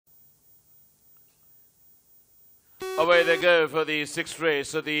Away they go for the sixth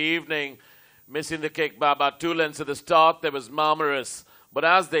race of the evening. Missing the kick by about 2 lengths at the start, there was Marmaris. But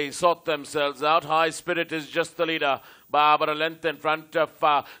as they sort themselves out, High Spirit is just the leader by about a length in front of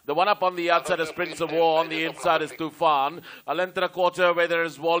the one up on the outside is Prince of War. On the inside is Tufan. A length and a quarter away there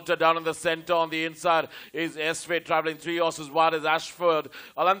is Walter. Down in the centre on the inside is Esway travelling 3 horses wide is Ashford.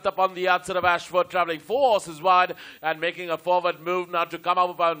 A length up on the outside of Ashford travelling 4 horses wide and making a forward move now to come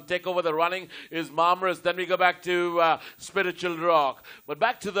up and take over the running is Marmaris. Then we go back to Spiritual Rock. But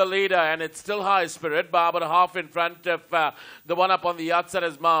back to the leader, and it's still High Spirit by about a half in front of the one up on the outside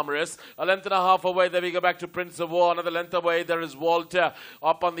is Marmaris. A length and a half away, then we go back to Prince of War. Another length away, there is Walter.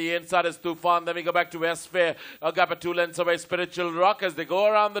 Up on the inside is Tufan. Then we go back to Westfair. A gap of 2 lengths away, Spiritual Rock as they go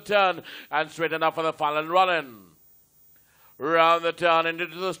around the turn and straight enough for the final run-in. Round the turn into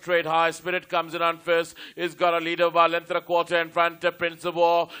the straight, High Spirit comes in on first. He's got a lead of a length and a quarter in front. Prince of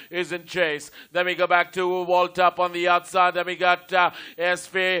War is in chase. Then we go back to Walter up on the outside. Then we got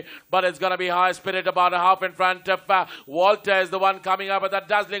Esfe, but it's going to be High Spirit about a half in front of Walter is the one coming up with that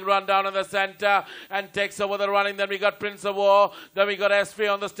dazzling run down in the centre and takes over the running. Then we got Prince of War. Then we got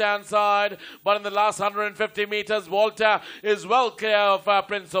Esfe on the stand side. But in the last 150 metres, Walter is well clear of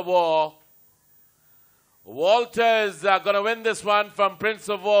Prince of War. Walter is going to win this one from Prince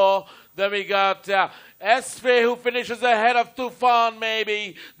of War. Then we got Esfe who finishes ahead of Tufan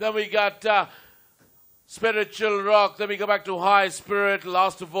maybe. Then we got Spiritual Rock. Then we go back to High Spirit.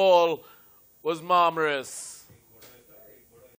 Last of all was Marmaris.